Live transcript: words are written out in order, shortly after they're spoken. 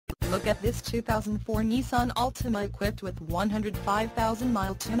look at this 2004 Nissan Altima equipped with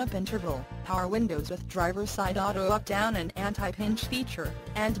 105,000-mile tune-up interval, power windows with driver's side auto up-down and anti-pinch feature,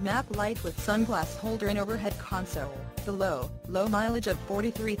 and map light with sunglass holder and overhead console. The low mileage of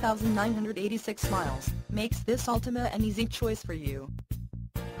 43,986 miles makes this Altima an easy choice for you.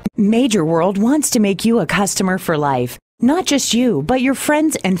 Major World wants to make you a customer for life. Not just you, but your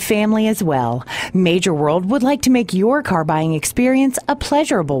friends and family as well. Major World would like to make your car buying experience a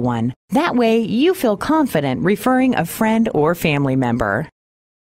pleasurable one. That way, you feel confident referring a friend or family member.